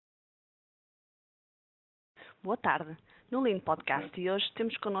Boa tarde. No Lean Podcast de hoje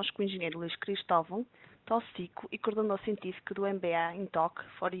temos connosco o engenheiro Luís Cristóvão, tóxico e coordenador científico do MBA em Talk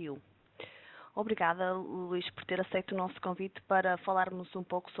for You. Obrigada, Luís, por ter aceito o nosso convite para falarmos um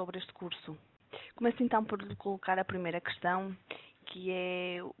pouco sobre este curso. Começo então por lhe colocar a primeira questão, que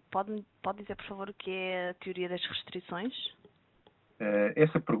é, pode dizer, por favor, o que é a teoria das restrições?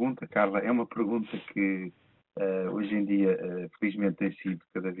 Essa pergunta, Carla, é uma pergunta que hoje em dia, felizmente, tem sido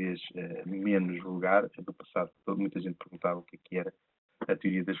cada vez menos vulgar. No passado, muita gente perguntava o que era a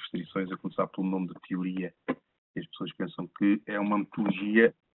teoria das restrições, a começar pelo nome de teoria. E as pessoas pensam que é uma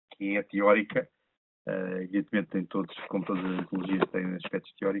metodologia que é teórica. Evidentemente, como todas as metodologias, têm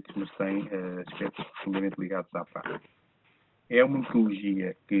aspectos teóricos, mas tem aspectos profundamente ligados à prática. É uma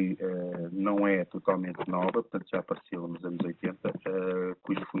metodologia que não é totalmente nova, portanto já apareceu nos anos 80,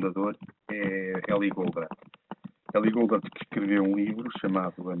 cujo fundador é Eli Goldratt. Eli Goldratt escreveu um livro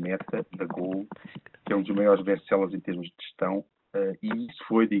chamado A Meta, da Goal, que é um dos maiores best-sellers em termos de gestão, e isso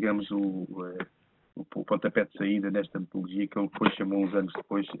foi, digamos, o pontapé de saída desta metodologia, que ele depois chamou, uns anos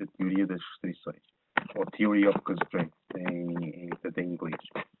depois, a teoria das restrições, ou Theory of Constraints, em inglês.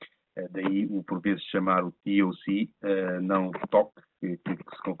 Daí o por vezes chamar o TOC, não TOC, que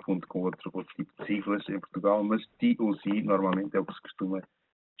se confunde com outro tipo de siglas em Portugal, mas TOC normalmente é o que se costuma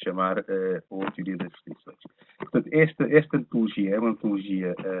chamar a teoria das restrições. Portanto, esta metodologia é uma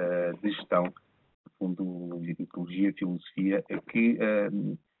metodologia de gestão, no fundo, metodologia, filosofia, que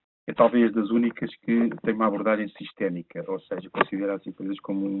é talvez das únicas que tem uma abordagem sistémica, ou seja, considera as empresas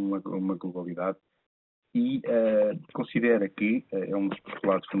como uma globalidade, e considera que é um dos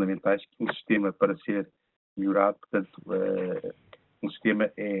postulados fundamentais que um sistema, para ser melhorado, portanto, um sistema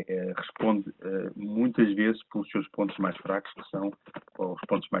responde muitas vezes pelos seus pontos mais fracos, que são os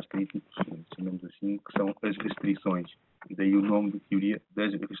pontos mais críticos, chamemos assim, que são as restrições. E daí o nome de teoria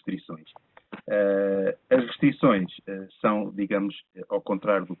das restrições. As restrições são, digamos, ao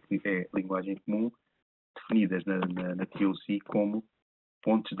contrário do que é a linguagem comum, definidas na TOC como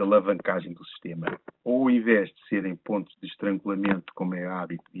pontos de alavancagem do sistema. Ou, ao invés de serem pontos de estrangulamento, como é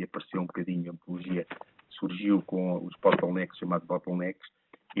hábito, e apareceu um bocadinho, a metodologia surgiu com os bottlenecks, chamados bottlenecks,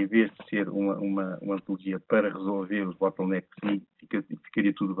 em vez de ser uma metodologia para resolver os bottlenecks e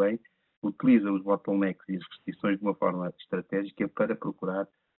ficaria tudo bem, utiliza os bottlenecks e as restrições de uma forma estratégica para procurar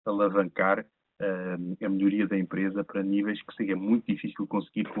alavancar a melhoria da empresa para níveis que seria muito difícil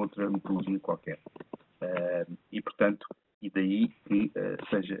conseguir com outra metodologia qualquer. E, portanto, e daí que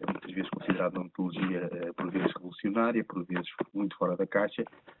seja muitas vezes considerada uma metodologia por vezes revolucionária, por vezes muito fora da caixa,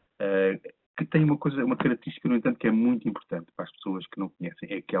 que tem uma característica, no entanto, que é muito importante para as pessoas que não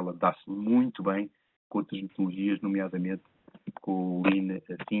conhecem, é que ela dá-se muito bem com outras metodologias, nomeadamente com o Lean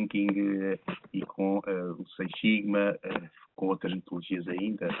Thinking e com o Six Sigma, com outras metodologias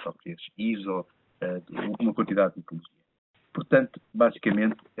ainda, talvez ISO, uma quantidade de metodologias. Portanto,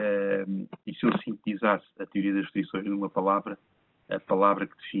 basicamente, e se eu sintetizasse a teoria das restrições numa palavra, a palavra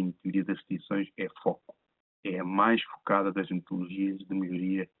que define a teoria das restrições é foco. É a mais focada das metodologias de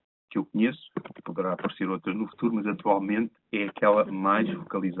melhoria que eu conheço, poderá aparecer outras no futuro, mas atualmente é aquela mais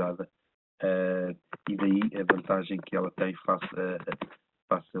focalizada, e daí a vantagem que ela tem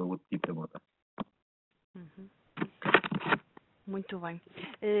face a outro tipo de abordagem. Muito bem.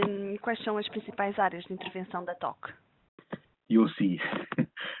 Quais são as principais áreas de intervenção da TOC? TOC.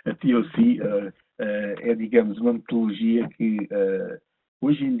 A TOC é, digamos, uma metodologia que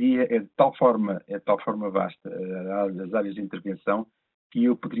hoje em dia é de tal forma vasta, as áreas de intervenção, que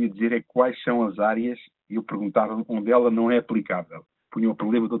eu poderia dizer quais são as áreas, e eu perguntava onde ela não é aplicável. Punha o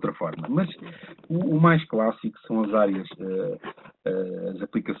problema de outra forma. Mas o mais clássico são as áreas, as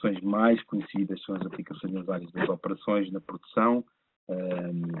aplicações mais conhecidas são as aplicações nas áreas das operações, na produção,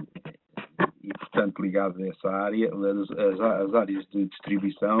 e, portanto, ligado a essa área, as áreas de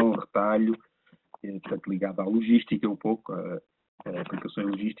distribuição, retalho, portanto, ligado à logística um pouco, aplicações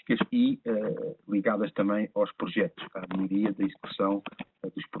logísticas e ligadas também aos projetos, à melhoria da execução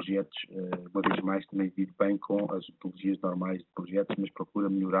dos projetos, uma vez mais também vive bem com as metodologias normais de projetos, mas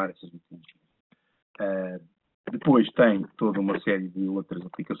procura melhorar essas metodologias. Depois tem toda uma série de outras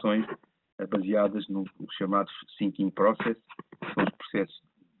aplicações baseadas nos chamados thinking process, que são os processos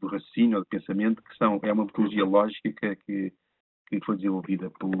do raciocínio ou de pensamento, é uma metodologia lógica que foi desenvolvida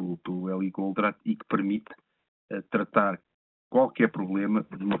pelo Eli Goldratt e que permite tratar qualquer problema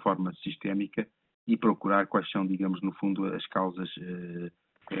de uma forma sistémica e procurar quais são, digamos, no fundo, as causas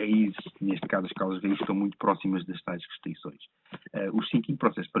raízes. Neste caso, as causas raízes estão muito próximas das tais restrições. Os thinking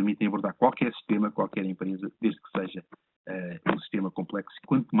process permitem abordar qualquer sistema, qualquer empresa, desde que seja um sistema complexo.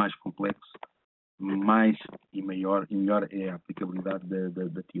 Quanto mais complexo, mais e melhor é a aplicabilidade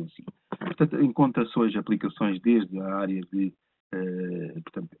da TOC. Portanto, encontra-se hoje aplicações desde a área de,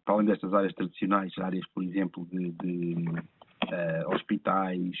 portanto, para além destas áreas tradicionais, áreas, por exemplo, de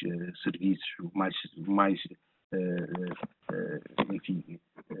hospitais, serviços mais enfim,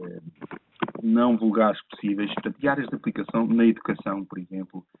 não vulgares possíveis, portanto, e áreas de aplicação na educação, por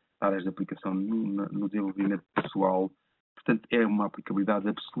exemplo, áreas de aplicação no desenvolvimento pessoal. Portanto, é uma aplicabilidade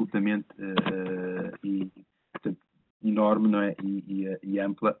absolutamente portanto, enorme, não é? E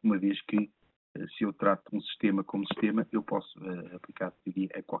ampla, uma vez que se eu trato um sistema como sistema, eu posso aplicar, diria,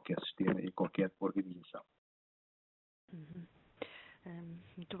 a qualquer sistema e a qualquer organização. Uhum.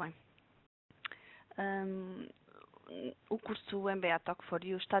 Muito bem. O curso MBA Talk for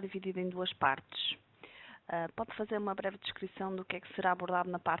You está dividido em duas partes. Pode fazer uma breve descrição do que é que será abordado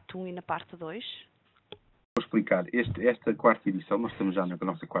na parte 1 e na parte 2? Vou explicar. Esta quarta edição, nós estamos já na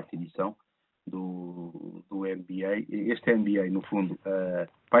nossa quarta edição do MBA. Este MBA, no fundo,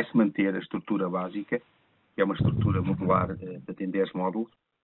 vai-se manter a estrutura básica, que é uma estrutura modular, tem 10 módulos,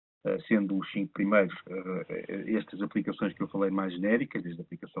 sendo os 5 primeiros estas aplicações que eu falei mais genéricas, desde a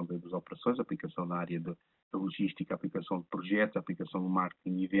aplicação das operações, a aplicação na área da logística, a aplicação de projetos, a aplicação no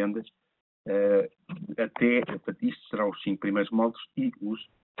marketing e vendas, portanto, isto serão os 5 primeiros módulos e os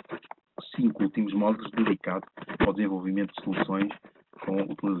 5 últimos módulos dedicados ao desenvolvimento de soluções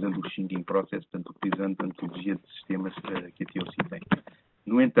utilizando o thinking process, portanto, utilizando a metodologia de sistemas que a TOC tem.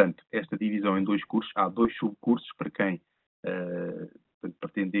 No entanto, esta divisão em 2 cursos, há 2 subcursos para quem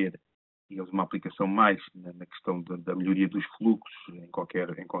pretender, digamos, uma aplicação mais na questão da melhoria dos fluxos em qualquer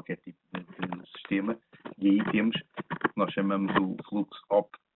tipo de sistema, e aí temos o que nós chamamos o Flux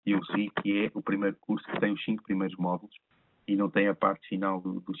Op TOC, que é o primeiro curso que tem os 5 primeiros módulos e não tem a parte final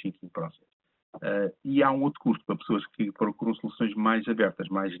do thinking process. E há um outro curso para pessoas que procuram soluções mais abertas,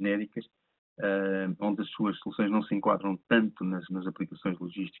 mais genéricas, onde as suas soluções não se enquadram tanto nas aplicações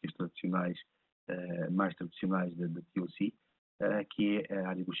logísticas tradicionais, mais tradicionais da TOC, que é a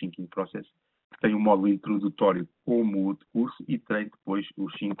área do thinking process, que tem um módulo introdutório como outro curso e tem depois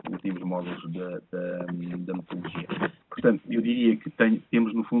os 5 últimos módulos da metodologia. Portanto, eu diria que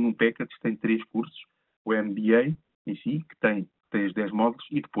temos no fundo um package que tem 3 cursos, o MBA em si, que tem os 10 módulos,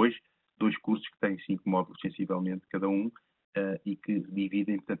 e depois 2 cursos que têm 5 módulos sensivelmente cada um, e que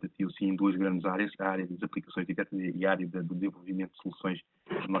dividem, portanto, a TOC em 2 grandes áreas, a área das aplicações diretas e a área do desenvolvimento de soluções,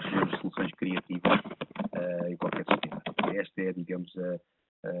 que nós chamamos de soluções criativas, em qualquer sistema. Esta é, digamos,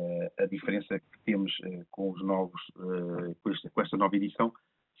 a diferença que temos com os novos, com esta nova edição,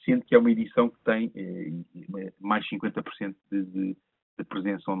 sendo que é uma edição que tem mais 50% de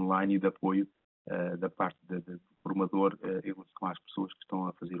presença online e de apoio da parte do formador em relação às pessoas que estão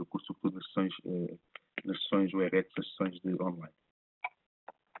a fazer o curso, sobretudo nas sessões URX, as sessões de online.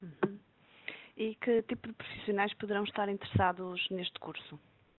 Uhum. E que tipo de profissionais poderão estar interessados neste curso?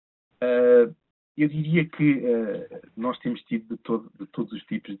 Eu diria que nós temos tido de todos os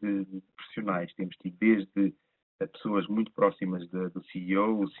tipos de profissionais. Temos tido desde pessoas muito próximas do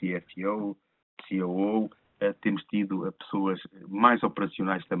CEO, o CFO, COO, temos tido pessoas mais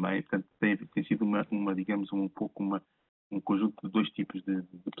operacionais também. Portanto, tem sido digamos, um conjunto de 2 tipos de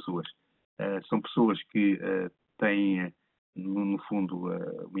pessoas. São pessoas que têm, no fundo,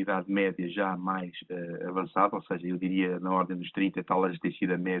 uma idade média já mais avançada, ou seja, eu diria na ordem dos 30, talvez tenha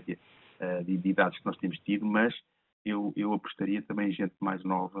sido a média de idades que nós temos tido, mas eu apostaria também em gente mais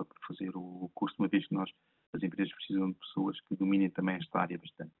nova para fazer o curso, uma vez que as empresas precisam de pessoas que dominem também esta área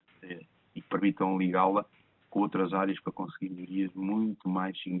bastante e que permitam ligá-la com outras áreas para conseguir melhorias muito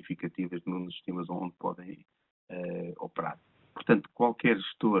mais significativas nos sistemas onde podem operar. Portanto, qualquer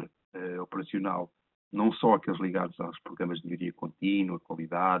gestor operacional, não só aqueles ligados aos programas de melhoria contínua,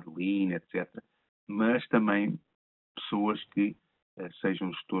 qualidade, Lean, etc., mas também pessoas que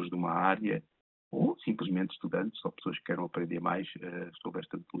sejam gestores de uma área ou simplesmente estudantes ou pessoas que queiram aprender mais sobre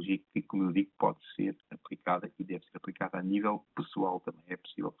esta metodologia que, como eu digo, pode ser aplicada e deve ser aplicada a nível pessoal também. É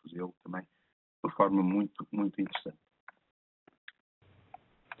possível fazê-lo também de forma muito, muito interessante.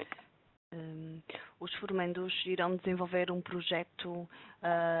 Os formandos irão desenvolver um projeto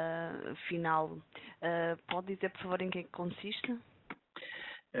final. Pode dizer, por favor, em que é que consiste?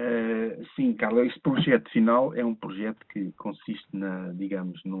 Sim, Carla, este projeto final é um projeto que consiste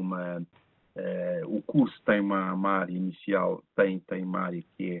digamos, o curso tem uma área inicial, tem uma área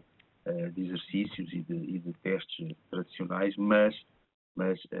que é de exercícios e de testes tradicionais, mas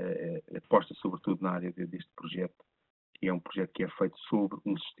aposta sobretudo na área deste projeto, que é um projeto que é feito sobre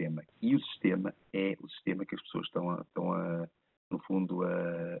um sistema. E o sistema é o sistema que as pessoas estão no fundo,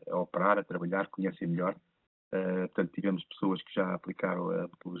 a operar, a trabalhar, conhecem melhor. Portanto, tivemos pessoas que já aplicaram a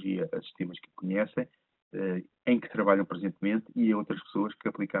metodologia a sistemas que conhecem, em que trabalham presentemente e a outras pessoas que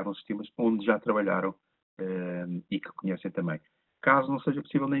aplicaram sistemas onde já trabalharam e que conhecem também. Caso não seja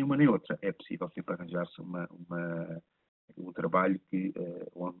possível nenhuma nem outra, é possível sempre arranjar-se um trabalho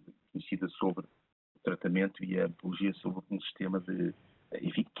onde incida sobre o tratamento e a metodologia sobre um sistema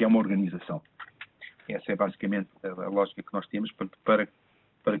enfim, que é uma organização. Essa é basicamente a lógica que nós temos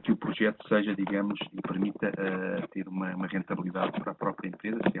para que o projeto seja, digamos, e permita ter uma rentabilidade para a própria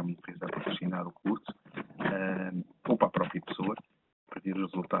empresa, se é uma empresa a patrocinar o curso, ou para a própria pessoa, para ver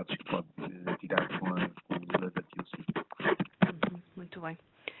os resultados que pode tirar com o uso da TUC. Muito bem.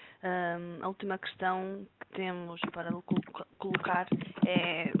 A última questão que temos para colocar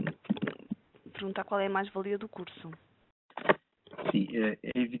é perguntar qual é a mais-valia do curso. Sim, é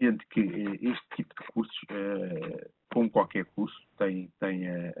evidente que este tipo de cursos, como qualquer curso,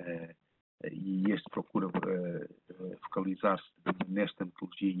 e este procura focalizar-se nesta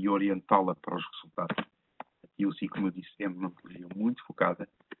metodologia e orientá-la para os resultados. E eu, como eu disse, é uma metodologia muito focada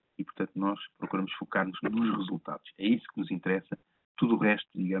e, portanto, nós procuramos focar-nos nos resultados. É isso que nos interessa. Tudo o resto,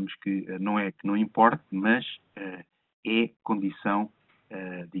 digamos que não é que não importe, mas é condição,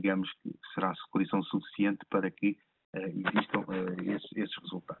 digamos que será condição suficiente para que existam esses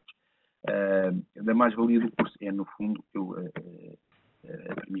resultados. A mais-valia do curso é, no fundo,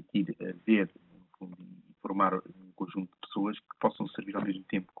 permitir ver, no fundo, e formar um conjunto de pessoas que possam servir ao mesmo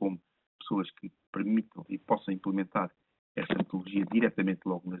tempo como pessoas que permitam e possam implementar esta metodologia diretamente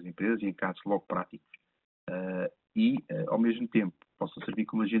logo nas empresas, em casos logo práticos, ao mesmo tempo, possam servir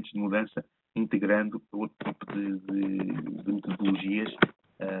como agentes de mudança, integrando outro tipo de metodologias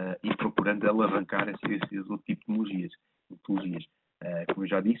e procurando alavancar esse outro tipo de metodologias. Como eu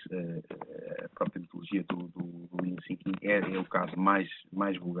já disse, a própria metodologia do Lean Thinking é o caso mais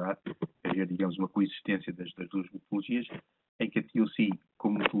vulgar, é, digamos, uma coexistência das duas metodologias, em que a TUC,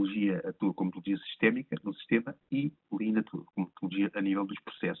 como metodologia, atua como metodologia sistémica no sistema e o Lean atua como metodologia a nível dos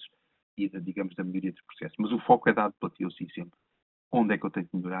processos e, digamos, da melhoria dos processos. Mas o foco é dado pela TUC sempre. Onde é que eu tenho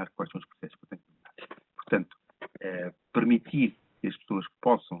que melhorar? Quais são os processos que eu tenho que melhorar? Portanto, permitir que as pessoas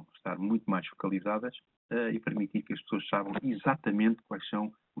possam estar muito mais focalizadas e permitir que as pessoas saibam exatamente quais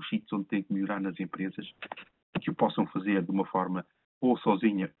são os sítios onde têm que melhorar nas empresas, que o possam fazer de uma forma ou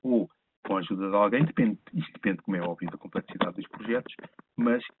sozinha ou com a ajuda de alguém, isto depende, como é óbvio, da complexidade dos projetos,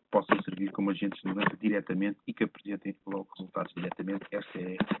 mas que possam servir como agentes de mudança diretamente e que apresentem logo resultados diretamente. Esta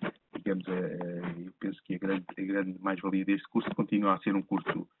é, digamos, eu penso que a grande mais-valia deste curso continua a ser um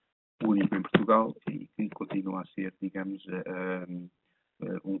curso único em Portugal e que continua a ser, digamos,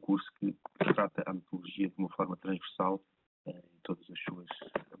 um curso que trata a metodologia de uma forma transversal em todas as suas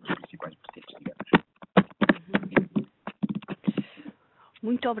principais vertentes, digamos.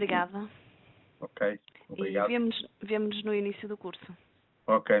 Muito obrigada. Ok, obrigado. E vemo-nos no início do curso.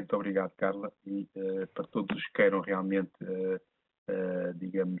 Ok, muito obrigado, Carla. E para todos os que queiram realmente,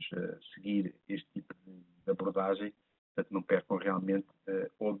 digamos, seguir este tipo de abordagem, portanto, não percam realmente,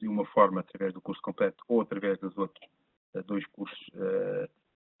 ou de uma forma através do curso completo, ou através dos outros dois cursos,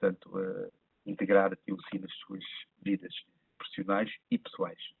 portanto, integrar aquilo sim nas suas vidas profissionais e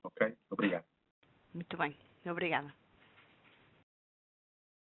pessoais. Ok? Obrigado. Muito bem. Obrigada.